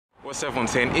What's everyone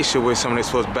saying? It's your boy Someone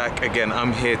Exposed back again.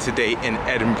 I'm here today in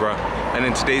Edinburgh, and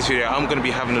in today's video I'm going to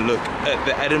be having a look at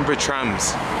the Edinburgh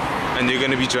Trams, and you're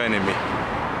going to be joining me.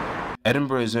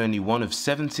 Edinburgh is only one of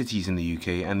 7 cities in the UK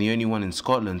and the only one in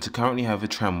Scotland to currently have a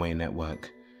tramway network.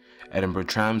 Edinburgh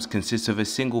Trams consists of a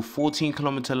single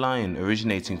 14-kilometre line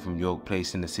originating from York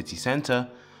Place in the city centre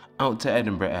out to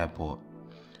Edinburgh Airport.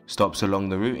 Stops along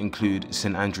the route include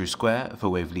St Andrew Square for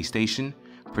Waverley Station,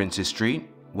 Princes Street,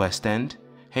 West End,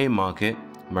 Haymarket,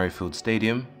 Murrayfield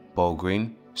Stadium, Ball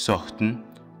Green, Soughton,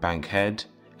 Bankhead,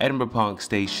 Edinburgh Park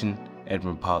Station,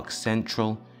 Edinburgh Park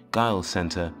Central, Giles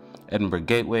Centre, Edinburgh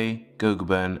Gateway,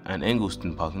 Gogarburn and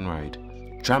Ingliston Park and Ride.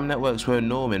 Tram networks were a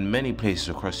norm in many places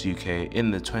across the UK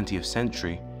in the 20th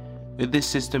century, with this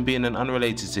system being an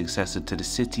unrelated successor to the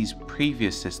city's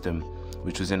previous system,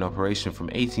 which was in operation from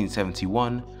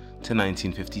 1871 to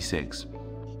 1956.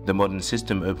 The modern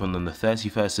system opened on the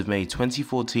 31st of May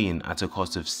 2014 at a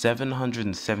cost of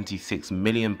 £776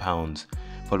 million,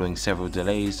 following several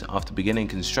delays after beginning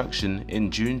construction in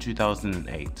June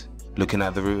 2008. Looking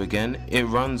at the route again, it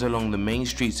runs along the main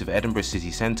streets of Edinburgh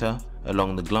city centre,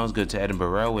 along the Glasgow to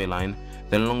Edinburgh railway line,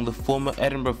 then along the former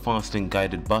Edinburgh Fastlink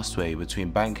guided busway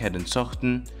between Bankhead and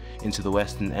Soughton into the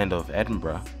western end of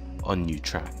Edinburgh on new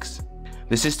tracks.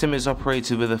 The system is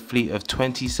operated with a fleet of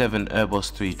 27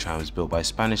 Airbus 3 trams built by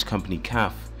Spanish company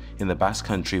CAF in the Basque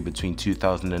Country between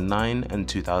 2009 and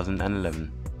 2011.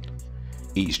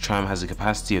 Each tram has a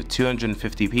capacity of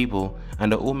 250 people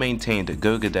and are all maintained at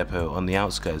Gogar Depot on the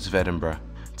outskirts of Edinburgh.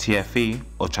 TfE,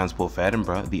 or Transport for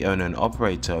Edinburgh, the owner and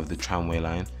operator of the tramway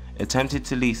line, attempted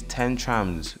to lease 10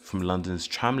 trams from London's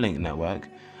Tramlink network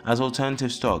as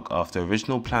alternative stock after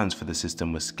original plans for the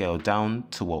system were scaled down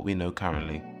to what we know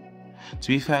currently. To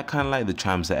be fair, I kinda like the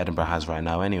trams that Edinburgh has right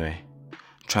now anyway.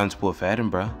 Transport for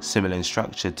Edinburgh, similar in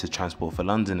structure to Transport for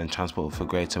London and Transport for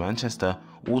Greater Manchester,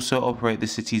 also operate the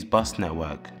city's bus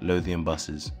network, Lothian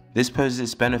Buses. This poses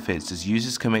its benefits as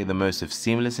users can make the most of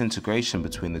seamless integration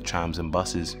between the trams and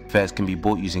buses. Fares can be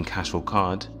bought using cash or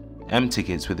card,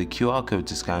 M-tickets with a QR code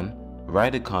to scan,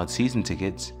 rider card season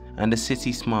tickets, and a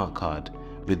City Smart card,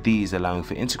 with these allowing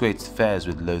for integrated fares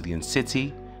with Lothian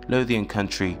City, Lothian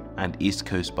Country and East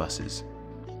Coast buses.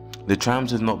 The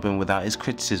trams have not been without its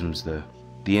criticisms though.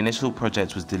 The initial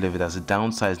project was delivered as a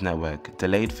downsized network,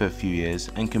 delayed for a few years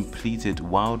and completed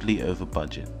wildly over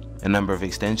budget. A number of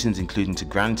extensions including to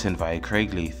Granton via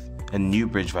Craigleith and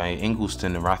Newbridge via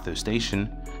Ingliston and Ratho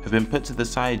Station have been put to the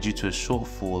side due to a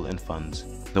shortfall in funds.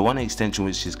 The one extension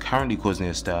which is currently causing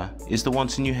a stir is the one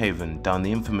to New Haven down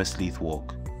the infamous Leith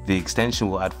Walk. The extension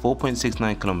will add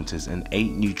 4.69 kilometers and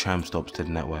 8 new tram stops to the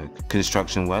network.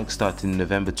 Construction work started in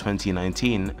November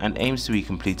 2019 and aims to be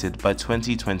completed by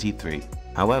 2023.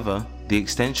 However, the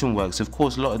extension works have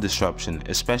caused a lot of disruption,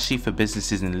 especially for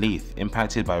businesses in Leith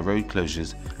impacted by road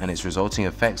closures and its resulting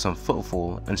effects on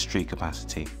footfall and street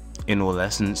capacity. In all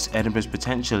essence, Edinburgh's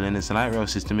potential in its light rail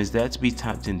system is there to be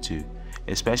tapped into,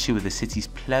 especially with the city's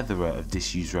plethora of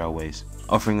disused railways.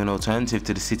 Offering an alternative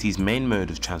to the city's main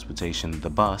mode of transportation, the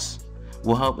bus,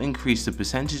 will help increase the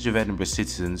percentage of Edinburgh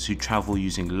citizens who travel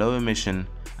using low emission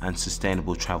and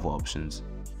sustainable travel options.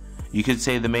 You could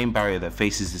say the main barrier that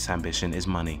faces this ambition is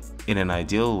money. In an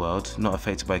ideal world, not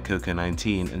affected by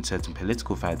COVID-19 and certain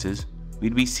political factors,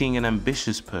 we'd be seeing an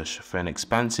ambitious push for an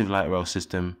expansive light rail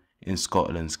system in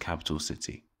Scotland's capital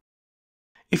city.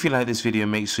 If you like this video,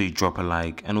 make sure you drop a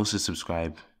like and also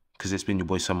subscribe, because it's been your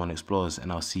boy Someone Explores,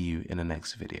 and I'll see you in the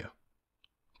next video.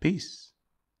 Peace.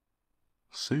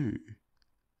 See you.